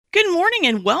Good morning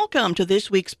and welcome to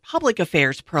this week's Public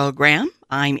Affairs program.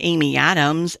 I'm Amy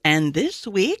Adams, and this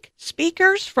week,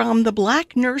 speakers from the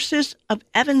Black Nurses of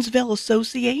Evansville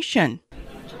Association.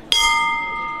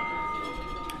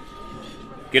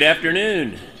 Good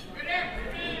afternoon.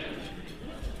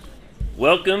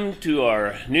 Welcome to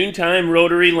our noontime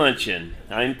Rotary Luncheon.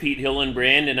 I'm Pete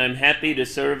Hillenbrand, and I'm happy to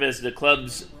serve as the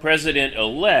club's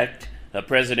president-elect.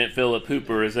 President Philip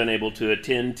Hooper is unable to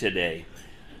attend today.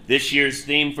 This year's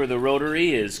theme for the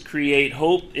Rotary is Create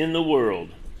Hope in the World.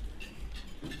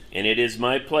 And it is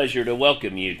my pleasure to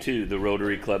welcome you to the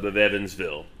Rotary Club of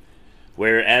Evansville,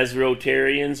 where as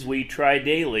Rotarians we try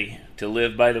daily to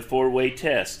live by the four-way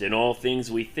test in all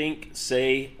things we think,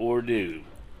 say, or do,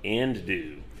 and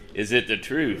do. Is it the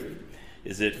truth?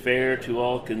 Is it fair to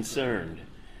all concerned?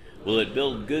 Will it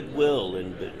build goodwill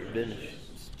and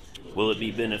benefits? Will it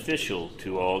be beneficial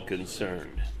to all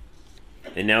concerned?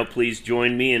 And now please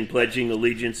join me in pledging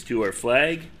allegiance to our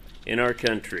flag and our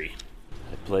country.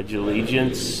 I pledge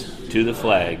allegiance to the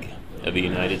flag of the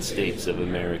United States of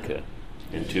America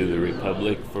and to the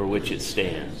republic for which it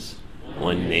stands,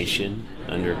 one nation,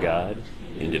 under God,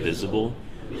 indivisible,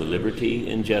 with liberty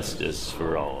and justice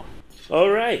for all.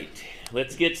 All right,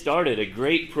 let's get started. A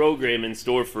great program in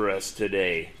store for us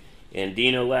today. And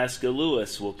Dina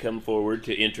Laska-Lewis will come forward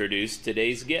to introduce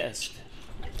today's guest.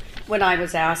 When I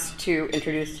was asked to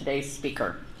introduce today's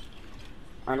speaker,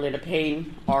 Arlinda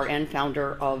Payne, RN,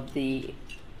 founder of the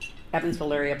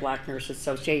Evansville Area Black Nurses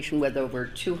Association with over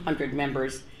 200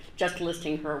 members, just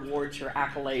listing her awards, her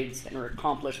accolades, and her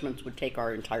accomplishments would take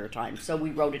our entire time. So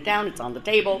we wrote it down. It's on the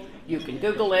table. You can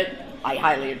Google it. I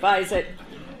highly advise it.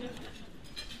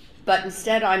 But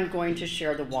instead, I'm going to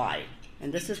share the why.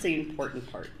 And this is the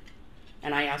important part.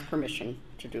 And I ask permission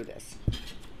to do this.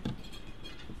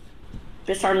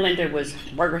 Miss Arlinda was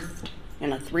birthed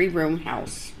in a 3-room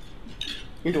house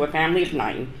into a family of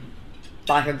 9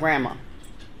 by her grandma.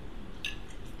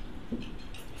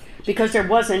 Because there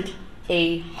wasn't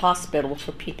a hospital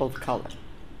for people of color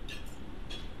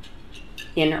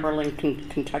in Arlington,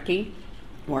 Kentucky,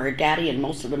 where her daddy and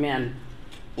most of the men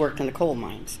worked in the coal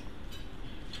mines.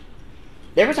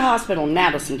 There was a hospital in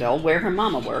Madisonville where her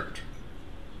mama worked,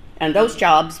 and those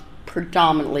jobs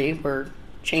predominantly were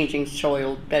changing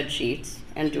soiled bed sheets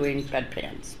and doing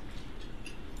bedpans.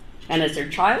 And as a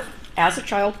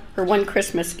child, her one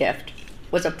Christmas gift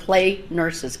was a play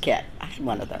nurse's kit. I had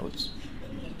one of those.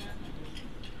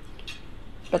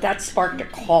 But that sparked a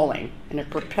calling, and it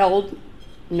propelled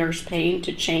Nurse Payne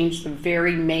to change the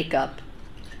very makeup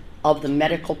of the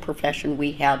medical profession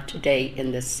we have today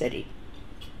in this city.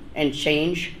 And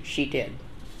change she did.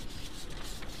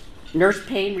 Nurse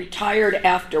Payne retired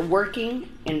after working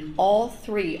in all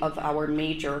 3 of our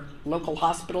major local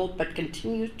hospitals, but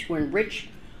continued to enrich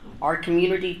our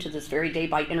community to this very day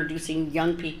by introducing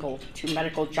young people to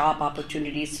medical job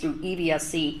opportunities through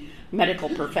EVSC Medical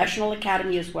Professional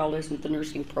Academy, as well as the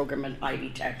nursing program at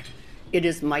Ivy Tech. It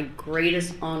is my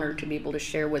greatest honor to be able to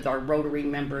share with our Rotary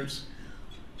members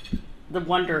the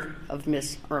wonder of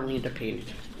Miss Arlinda Payne.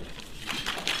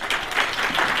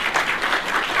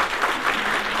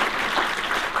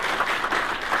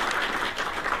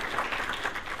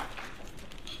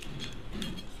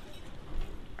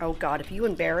 Oh God, if you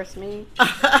embarrass me,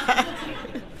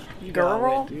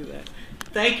 girl. Do that.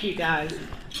 Thank you, guys.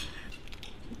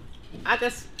 I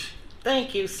just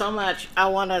thank you so much. I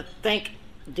want to thank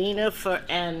Dina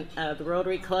and the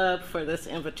Rotary Club for this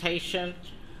invitation.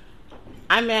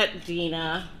 I met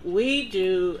Dina. We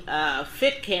do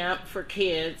Fit Camp for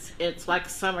kids. It's like a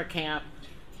summer camp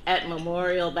at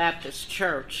Memorial Baptist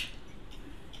Church.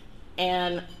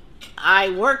 And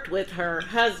I worked with her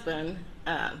husband.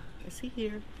 Is he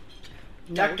here?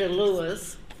 No, Dr.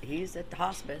 Lewis. He's at the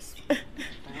hospice.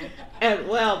 At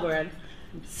Wellborn.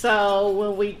 So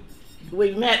when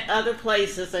we met other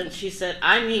places, and she said,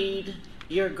 I need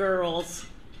your girls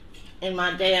in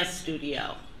my dance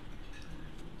studio.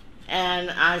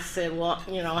 And I said, well,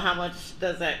 how much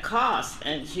does that cost?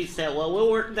 And she said, well,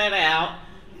 we'll work that out.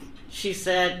 She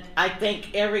said, I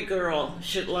think every girl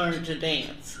should learn to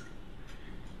dance.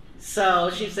 So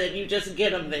she said, you just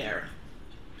get them there.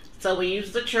 So we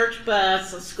used the church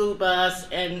bus, a school bus,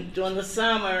 and during the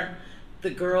summer, the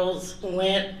girls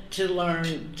went to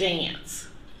learn dance.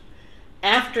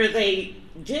 After they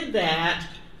did that,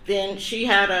 then she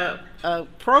had a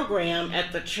program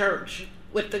at the church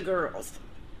with the girls.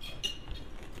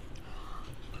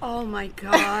 Oh my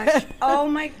gosh. Oh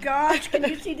my gosh. Can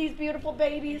you see these beautiful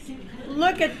babies?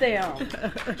 Look at them.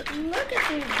 Look at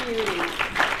these beauties.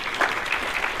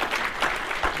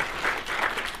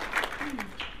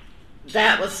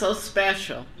 That was so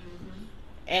special.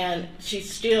 and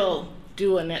she's still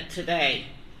doing it today.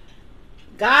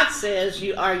 God says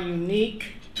you are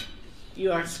unique,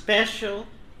 you are special,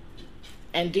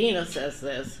 and Dina says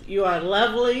this, you are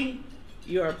lovely,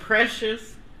 you are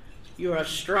precious, you are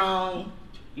strong,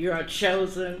 you are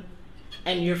chosen,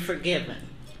 and you're forgiven.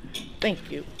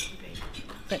 Thank you.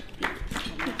 Thank you.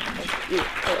 Thank you.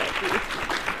 Thank you.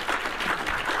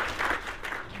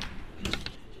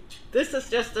 This is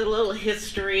just a little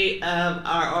history of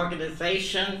our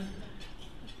organization.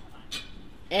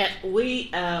 And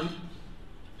we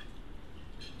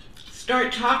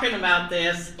started talking about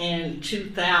this in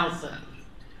 2000.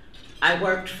 I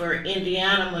worked for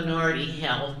Indiana Minority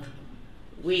Health.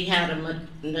 We had a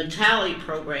natality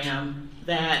program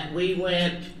that we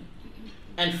went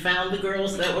and found the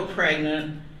girls that were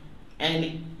pregnant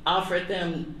and offered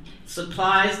them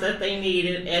supplies that they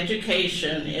needed,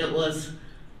 education. It was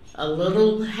a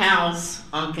little house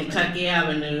on Kentucky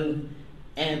Avenue,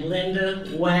 and Linda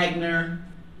Wagner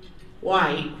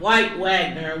White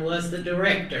Wagner was the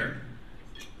director.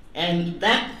 And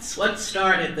that's what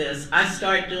started this. I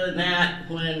started doing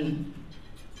that when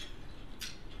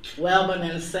Wellborn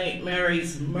and St.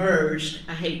 Mary's merged.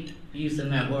 I hate using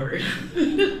that word.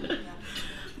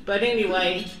 But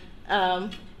anyway,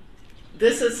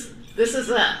 this is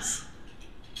us.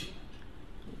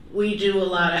 We do a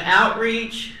lot of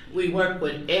outreach. We work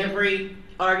with every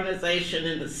organization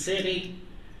in the city.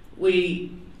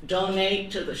 We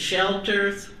donate to the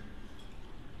shelters.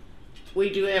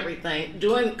 We do everything.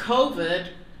 During COVID,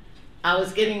 I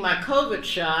was getting my COVID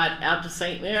shot out to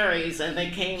St. Mary's, and they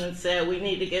came and said, we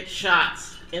need to get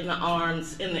shots in the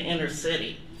arms in the inner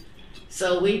city.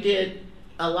 So we did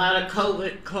a lot of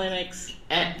COVID clinics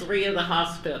at 3 of the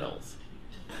hospitals.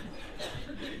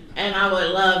 And I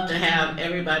would love to have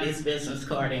everybody's business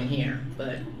card in here,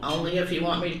 but only if you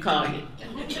want me to call you.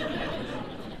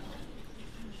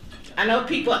 I know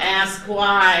people ask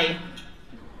why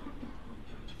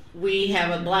we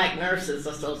have a Black Nurses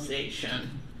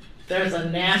Association. There's a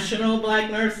National Black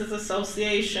Nurses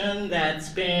Association that's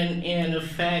been in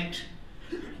effect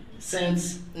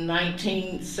since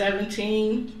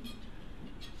 1917.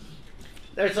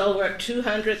 There's over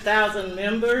 200,000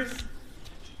 members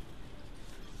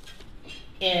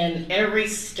in every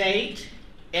state,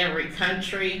 every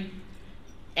country,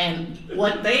 and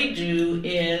what they do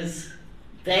is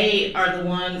they are the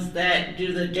ones that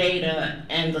do the data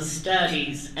and the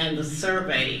studies and the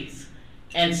surveys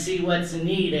and see what's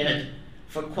needed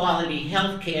for quality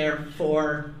health care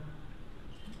for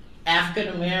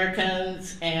African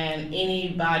Americans and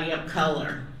anybody of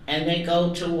color. And they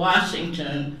go to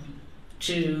Washington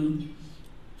to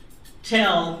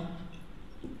tell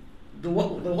the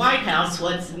White House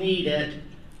what's needed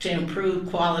to improve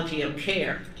quality of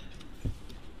care.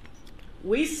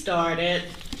 We started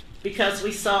because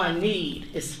we saw a need,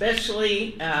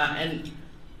 especially, and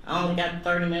I only got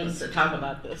 30 minutes to talk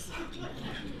about this.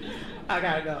 I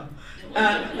gotta go.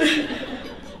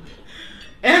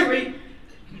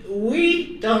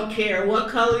 We don't care what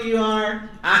color you are.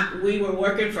 We were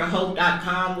working for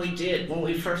Hope.com. When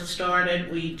we first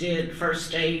started, we did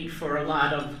first aid for a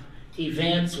lot of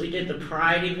events. We did the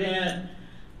Pride event,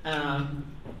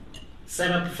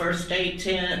 set up a first aid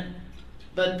tent.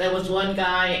 But there was one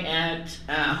guy at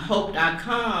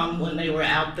Hope.com when they were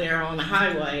out there on the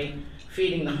highway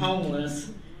feeding the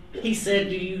homeless. He said,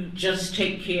 do you just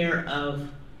take care of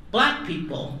Black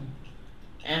people?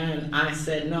 And I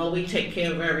said, no, we take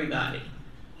care of everybody.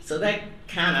 So that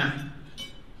kind of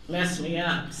messed me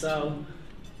up. So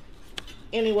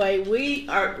anyway, we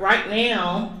are right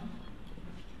now,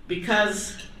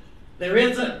 because there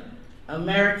isn't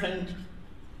American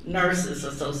Nurses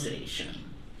Association.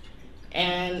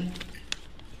 And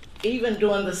even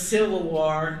during the Civil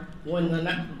War, when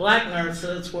the Black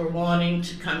nurses were wanting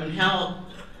to come and help,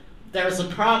 there was a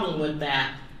problem with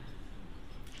that.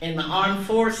 In the armed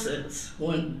forces,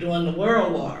 during the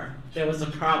World War, there was a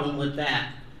problem with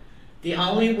that. The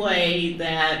only way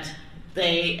that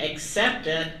they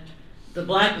accepted the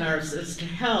Black nurses to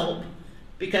help,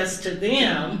 because to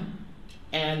them,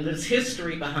 and there's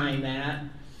history behind that,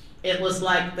 it was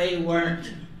like they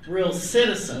weren't real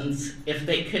citizens if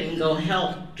they couldn't go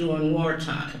help during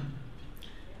wartime.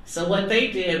 So what they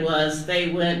did was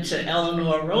they went to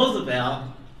Eleanor Roosevelt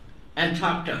and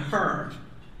talked to her,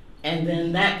 and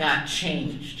then that got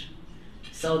changed.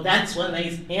 So that's when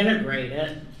they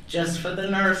integrated just for the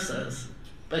nurses,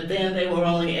 but then they were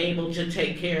only able to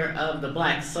take care of the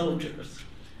Black soldiers.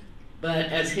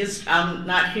 But I'm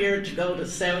not here to go to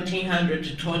 1700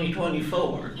 to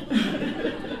 2024.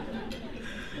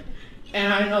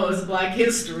 And I know it's Black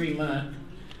History Month,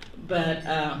 But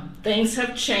things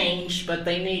have changed, but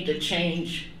they need to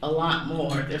change a lot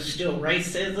more. There's still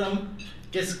racism,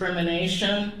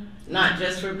 discrimination, not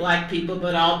just for black people,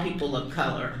 but all people of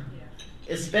color.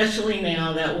 Especially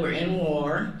now that we're in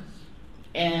war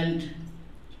and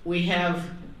we have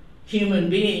human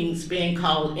beings being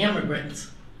called immigrants,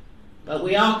 but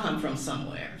we all come from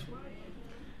somewhere.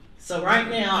 So right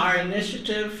now, our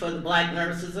initiative for the Black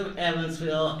Nurses of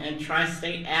Evansville and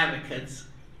Tri-State Advocates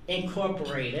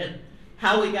Incorporated,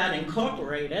 how we got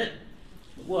incorporated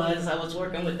was I was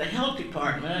working with the health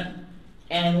department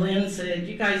and Lynn said,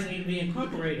 you guys need to be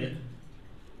incorporated.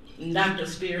 And Dr.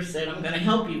 Spears said, I'm gonna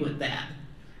help you with that.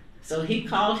 So he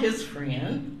called his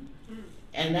friend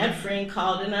and that friend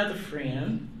called another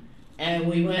friend and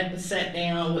we went and sat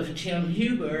down with Tim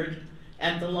Hubert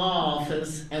at the law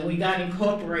office and we got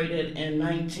incorporated in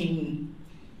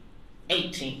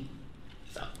 1918.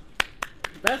 So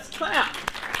let's clap.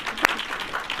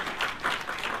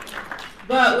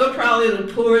 But we're probably the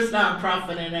poorest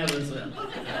nonprofit in Evansville.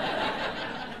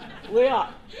 We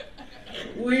are.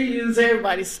 We use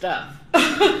everybody's stuff.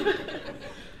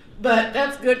 But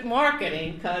that's good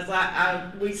marketing because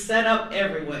we set up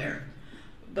everywhere.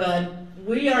 But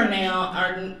we are now,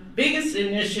 our biggest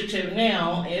initiative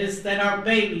now is that our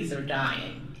babies are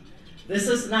dying.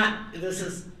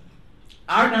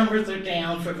 Our numbers are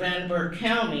down for Vanderburgh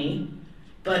County,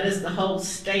 but it's the whole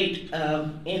state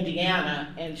of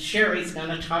Indiana, and Sherry's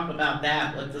gonna talk about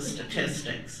that with the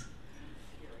statistics.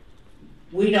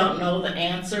 We don't know the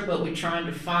answer, but we're trying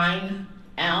to find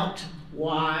out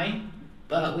why,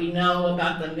 but we know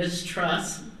about the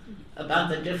mistrust, about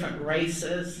the different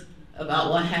races,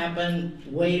 about what happened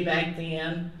way back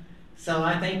then. So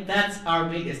I think that's our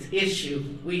biggest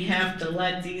issue. We have to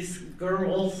let these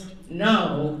girls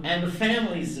know and the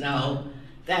families know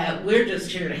that we're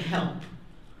just here to help.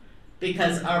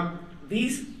 Because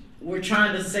we're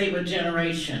trying to save a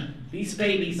generation. These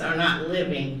babies are not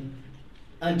living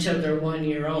until they're 1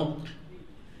 year old.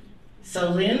 So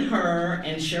Lynn Herr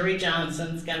and Sherry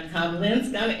Johnson's gonna come.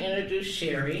 Lynn's gonna introduce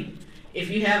Sherry.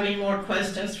 If you have any more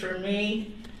questions for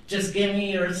me, just give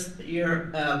me your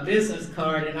business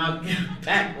card and I'll get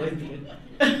back with you.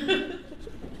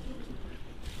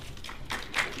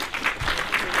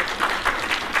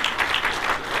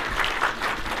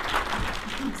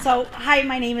 So, hi,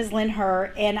 my name is Lynn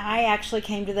Herr, and I actually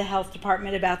came to the health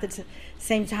department about the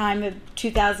same time of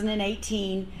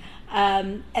 2018.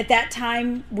 At that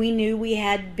time, we knew we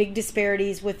had big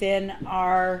disparities within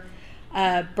our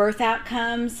birth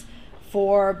outcomes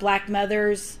for Black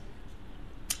mothers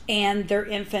and their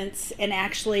infants, and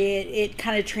actually it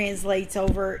kind of translates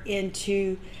over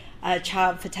into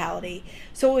child fatality.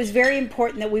 So it was very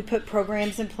important that we put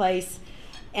programs in place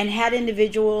and had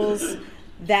individuals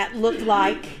that looked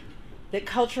like, that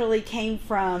culturally came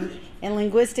from, and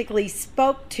linguistically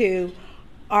spoke to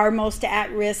our most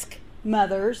at-risk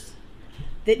mothers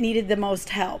that needed the most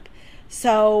help.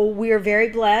 So we are very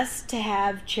blessed to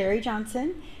have Sherry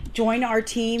Johnson join our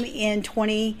team in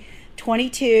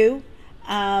 2022.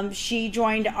 She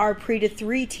joined our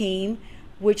Pre-to-3 team,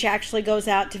 which actually goes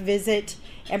out to visit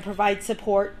and provide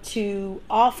support to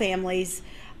all families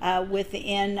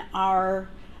within our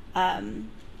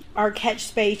catch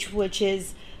space, which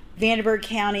is Vanderburgh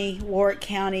County, Warwick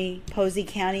County, Posey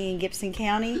County, and Gibson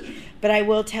County. But I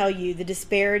will tell you, the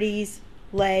disparities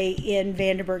lay in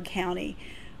Vanderburgh County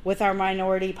with our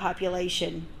minority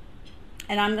population.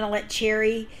 And I'm going to let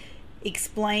Sherry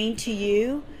explain to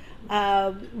you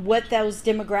what those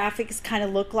demographics kind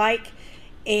of look like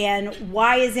and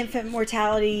why is infant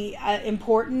mortality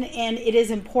important. And it is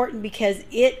important because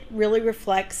it really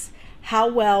reflects how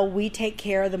well we take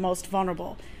care of the most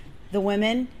vulnerable, the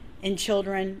women and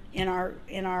children in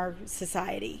our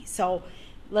society. So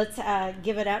let's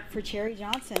give it up for Sherry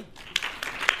Johnson.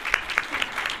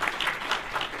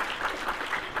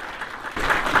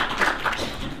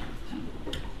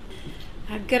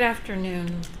 Good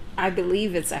afternoon. I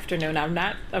believe it's afternoon. I'm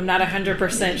not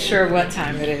 100% sure what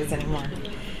time it is anymore.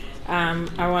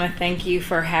 I want to thank you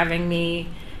for having me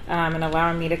and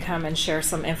allowing me to come and share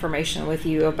some information with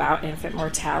you about infant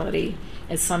mortality.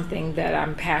 It's something that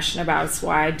I'm passionate about. It's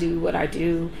why I do what I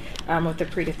do with the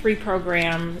Pre-to-3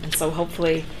 program. And so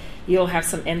hopefully you'll have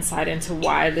some insight into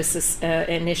why this is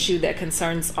an issue that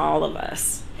concerns all of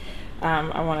us.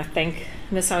 I want to thank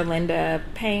Ms. Arlinda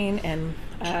Payne and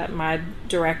my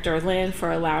director, Lynn,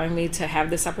 for allowing me to have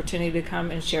this opportunity to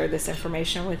come and share this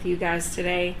information with you guys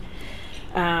today.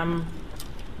 I'm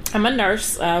a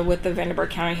nurse with the Vanderburgh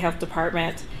County Health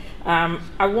Department.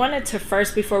 I wanted to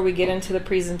first, before we get into the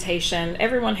presentation,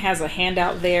 everyone has a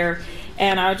handout there,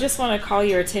 And I just want to call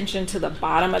your attention to the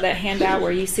bottom of that handout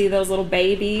where you see those little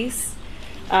babies.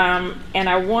 And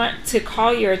I want to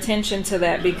call your attention to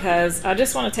that because I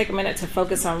just want to take a minute to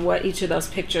focus on what each of those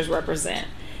pictures represent.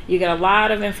 You get a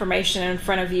lot of information in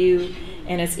front of you,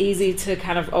 and it's easy to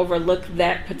kind of overlook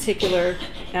that particular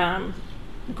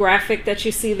graphic that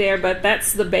you see there, but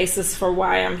that's the basis for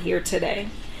why I'm here today.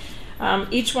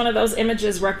 Each one of those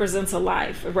images represents a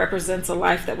life. It represents a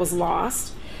life that was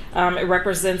lost. It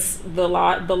represents the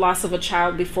loss of a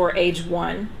child before age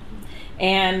 1.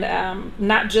 And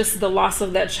not just the loss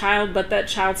of that child, but that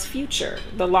child's future,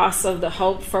 the loss of the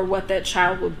hope for what that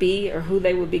child would be or who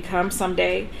they would become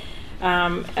someday,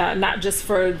 not just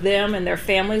for them and their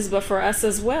families, but for us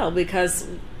as well, because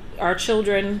our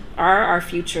children are our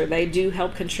future. They do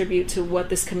help contribute to what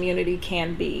this community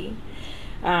can be.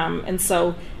 And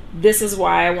so this is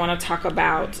why I want to talk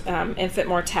about infant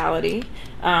mortality.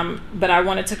 But I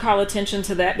wanted to call attention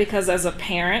to that because as a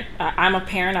parent, I'm a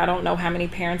parent. I don't know how many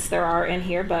parents there are in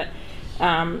here, but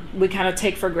we kind of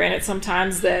take for granted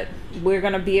sometimes that we're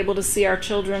going to be able to see our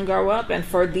children grow up. And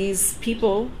for these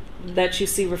people that you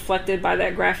see reflected by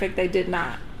that graphic, they did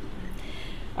not.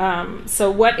 So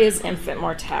what is infant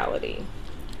mortality?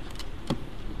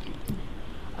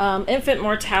 Infant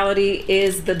mortality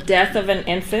is the death of an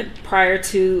infant prior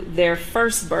to their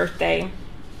first birthday,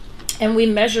 and we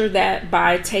measure that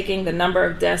by taking the number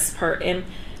of deaths per infant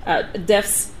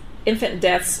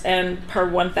deaths and per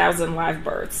 1,000 live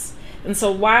births. And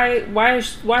so why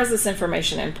is this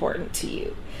information important to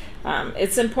you?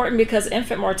 It's important because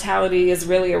infant mortality is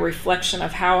really a reflection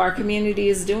of how our community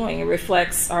is doing. It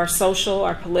reflects our social,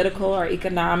 our political, our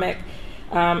economic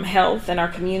health in our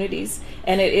communities,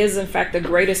 and it is in fact the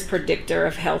greatest predictor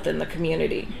of health in the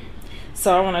community.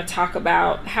 So I want to talk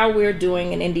about how we're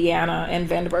doing in Indiana and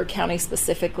Vanderburgh County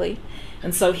specifically.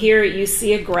 And so here you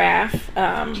see a graph.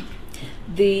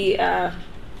 The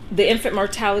infant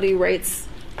mortality rates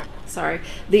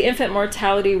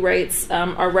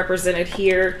are represented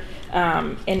here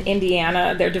in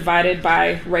Indiana. They're divided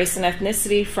by race and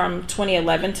ethnicity from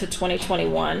 2011 to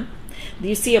 2021.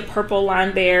 You see a purple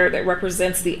line there that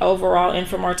represents the overall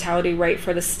infant mortality rate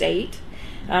for the state.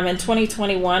 In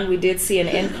 2021, we did see an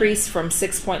increase from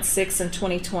 6.6 in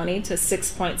 2020 to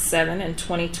 6.7 in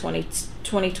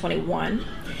 2021.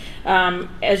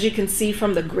 As you can see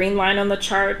from the green line on the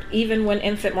chart, even when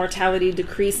infant mortality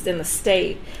decreased in the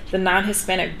state, the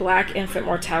non-Hispanic Black infant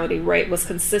mortality rate was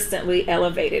consistently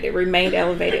elevated. It remained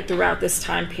elevated throughout this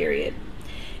time period.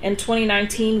 In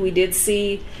 2019, we did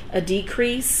see a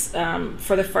decrease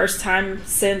for the first time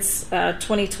since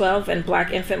 2012 in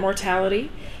Black infant mortality.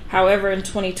 However, in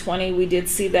 2020, we did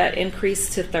see that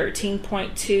increase to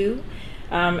 13.2.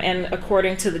 And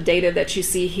according to the data that you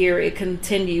see here, it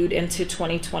continued into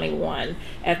 2021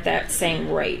 at that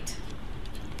same rate.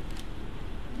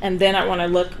 And then I want to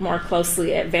look more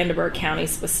closely at Vanderburgh County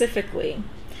specifically.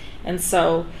 And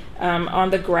so on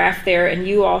the graph there, and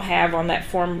you all have on that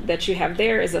form that you have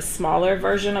there is a smaller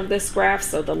version of this graph.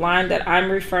 So the line that I'm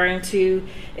referring to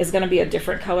is going to be a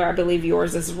different color. I believe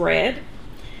yours is red.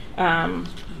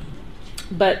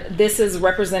 But this is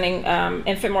representing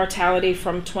infant mortality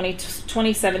from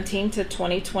 2017 to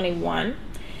 2021.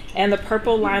 And the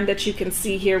purple line that you can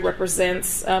see here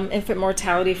represents infant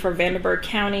mortality for Vanderburgh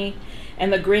County,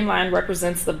 and the green line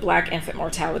represents the Black infant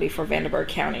mortality for Vanderburgh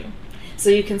County. So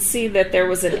you can see that there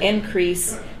was an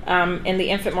increase in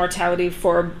the infant mortality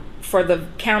for the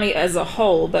county as a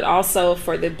whole, but also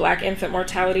for the Black infant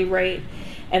mortality rate.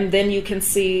 And then you can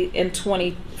see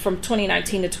from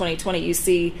 2019 to 2020, you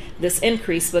see this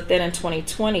increase, but then in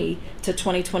 2020 to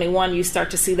 2021, you start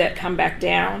to see that come back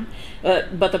down.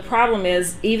 But the problem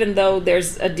is, even though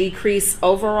there's a decrease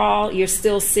overall, you're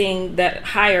still seeing that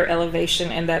higher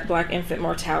elevation in that Black infant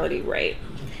mortality rate.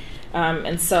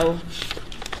 And so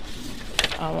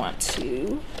I want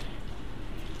to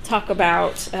talk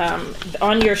about,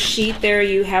 on your sheet there,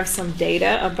 you have some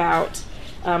data about,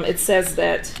 it says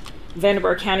that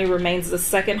Vanderburgh County remains the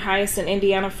second highest in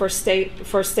Indiana for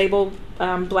stable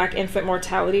Black infant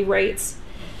mortality rates.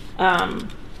 And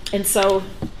so,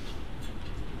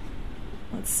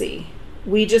 let's see.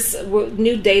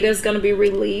 New data is going to be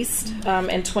released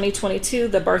in 2022.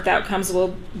 The birth outcomes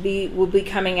will be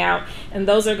coming out, and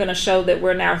those are going to show that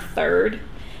we're now third.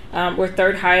 We're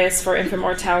third highest for infant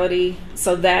mortality,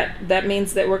 so that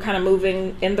means that we're kind of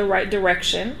moving in the right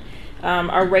direction.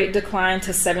 Our rate declined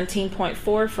to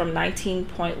 17.4 from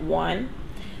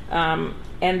 19.1.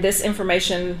 And this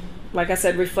information, like I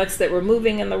said, reflects that we're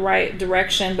moving in the right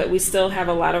direction, but we still have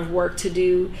a lot of work to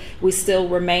do. We still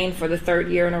remain for the third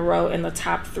year in a row in the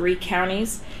top 3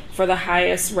 counties for the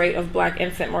highest rate of Black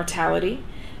infant mortality.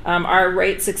 Our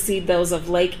rates exceed those of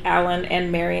Lake, Allen,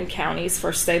 and Marion counties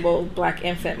for stable Black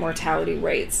infant mortality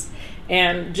rates.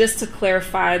 And just to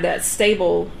clarify, that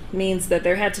stable means that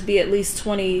there had to be at least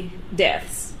 20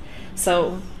 deaths.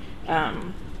 So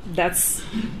that's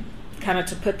kind of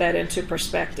to put that into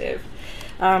perspective.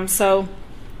 So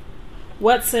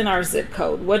what's in our zip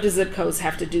code? What do zip codes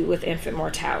have to do with infant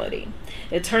mortality?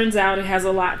 It turns out it has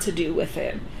a lot to do with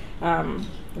it.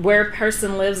 Where a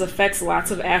person lives affects lots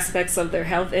of aspects of their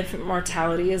health. Infant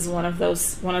mortality is one of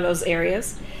those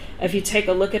areas. If you take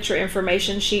a look at your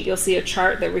information sheet, you'll see a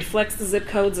chart that reflects the zip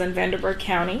codes in Vanderburgh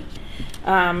County.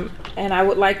 And I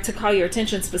would like to call your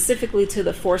attention specifically to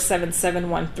the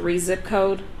 47713 zip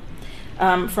code.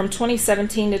 From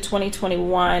 2017 to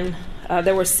 2021,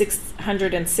 there were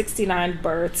 669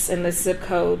 births in this zip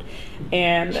code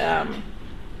and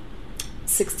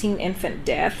 16 infant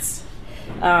deaths.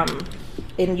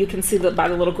 And you can see that by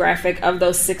the little graphic, of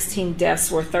those 16 deaths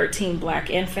were 13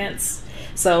 Black infants.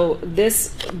 So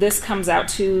this comes out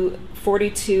to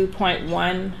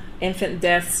 42.1 infant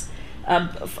deaths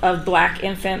of Black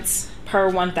infants per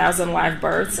 1,000 live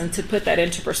births. And to put that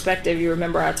into perspective, you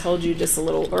remember I told you just a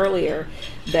little earlier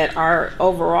that our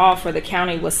overall for the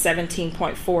county was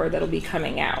 17.4 that'll be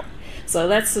coming out. So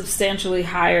that's substantially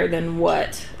higher than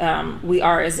what we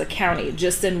are as a county,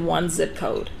 just in one zip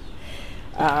code.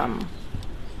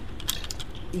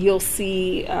 You'll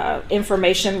see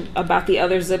information about the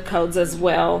other zip codes as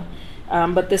well,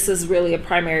 but this is really a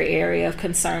primary area of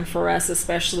concern for us,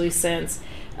 especially since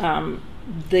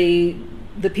the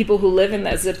people who live in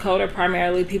that zip code are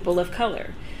primarily people of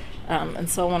color. And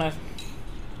so I want to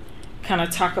kind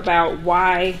of talk about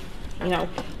why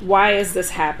is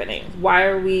this happening? Why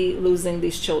are we losing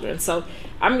these children? So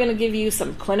I'm going to give you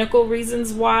some clinical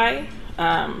reasons why.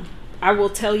 I will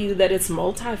tell you that it's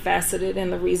multifaceted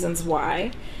in the reasons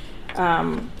why,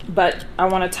 but I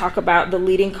want to talk about the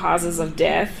leading causes of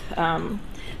death.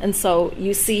 And so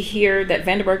you see here that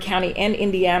Vanderburgh County and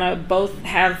Indiana both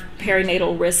have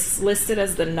perinatal risks listed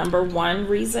as the #1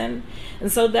 reason.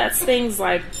 And so that's things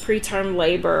like preterm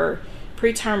labor,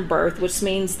 preterm birth, which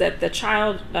means that the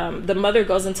child, the mother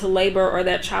goes into labor or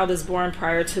that child is born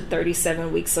prior to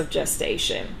 37 weeks of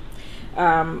gestation.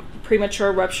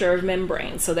 Premature rupture of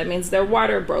membrane, so that means their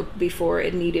water broke before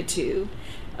it needed to.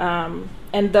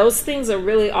 And those things are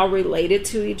really all related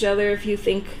to each other. If you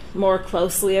think more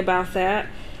closely about that,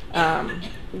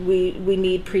 we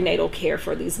need prenatal care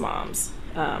for these moms.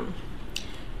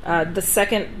 The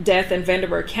second death in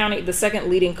Vanderburgh County, the second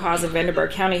leading cause of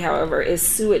Vanderburgh County, however, is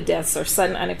SUIT deaths, or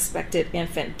sudden unexpected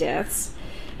infant deaths.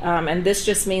 And this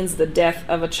just means the death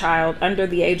of a child under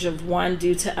the age of 1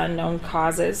 due to unknown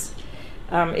causes.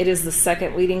 It is the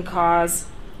second leading cause,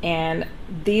 and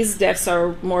these deaths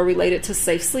are more related to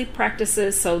safe sleep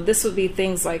practices. So this would be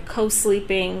things like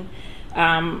co-sleeping,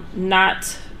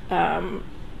 not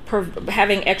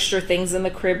having extra things in the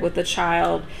crib with the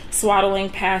child, swaddling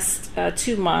past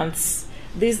 2 months.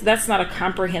 That's not a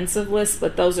comprehensive list,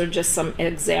 but those are just some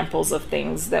examples of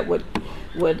things that would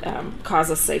cause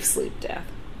a safe sleep death,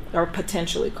 or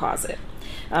potentially cause it.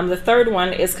 The third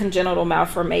one is congenital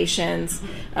malformations,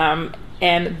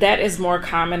 and that is more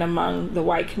common among the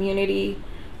white community.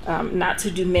 Not to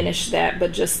diminish that,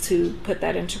 but just to put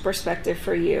that into perspective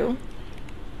for you.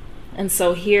 And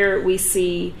so here we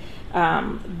see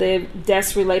the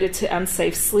deaths related to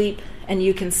unsafe sleep, and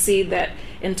you can see that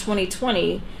in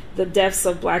 2020, the deaths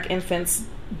of Black infants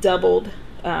doubled,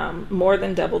 more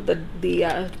than doubled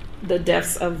the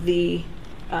deaths of the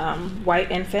white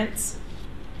infants.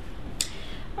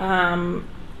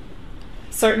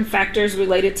 Certain factors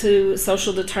related to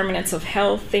social determinants of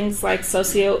health, things like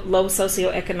low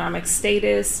socioeconomic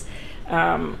status,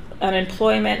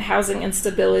 unemployment, housing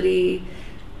instability.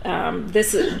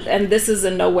 This is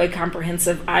in no way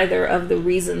comprehensive either of the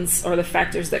reasons or the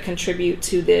factors that contribute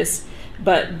to this,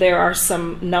 but there are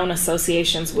some known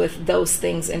associations with those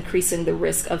things increasing the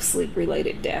risk of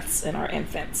sleep-related deaths in our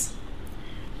infants.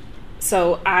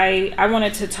 So I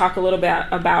wanted to talk a little bit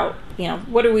about,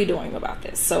 what are we doing about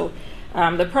this? So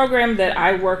the program that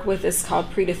I work with is called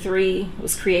Pre-to-3. It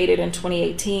was created in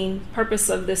 2018. Purpose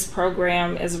of this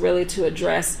program is really to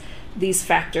address these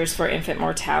factors for infant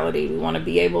mortality. We want to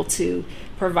be able to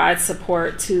provide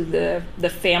support to the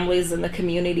families and the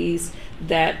communities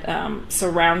that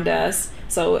surround us.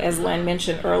 So as Lynn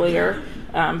mentioned earlier,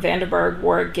 Vanderburgh,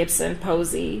 Warwick, Gibson,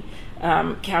 Posey,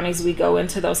 counties, we go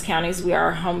into those counties. We are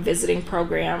a home visiting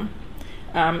program.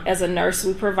 As a nurse,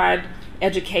 we provide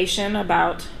education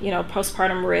about,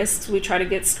 postpartum risks. We try to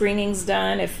get screenings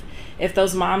done if If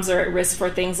those moms are at risk for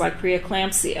things like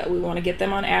preeclampsia, we want to get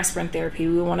them on aspirin therapy.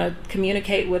 We want to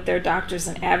communicate with their doctors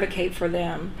and advocate for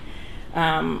them.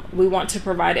 We want to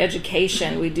provide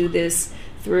education. We do this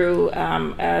through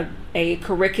a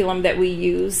curriculum that we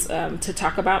use to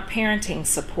talk about parenting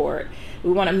support.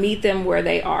 We want to meet them where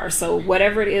they are. So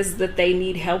whatever it is that they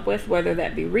need help with, whether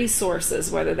that be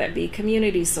resources, whether that be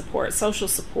community support, social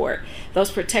support, those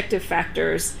protective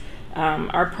factors,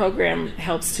 our program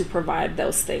helps to provide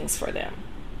those things for them.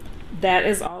 That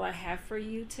is all I have for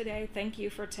you today. Thank you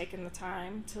for taking the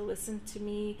time to listen to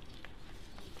me.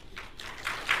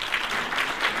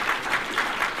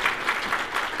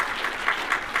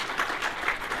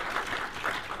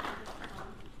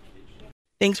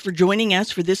 Thanks for joining us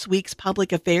for this week's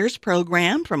Public Affairs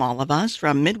program. From all of us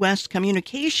from Midwest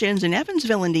Communications in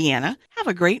Evansville, Indiana, have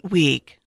a great week.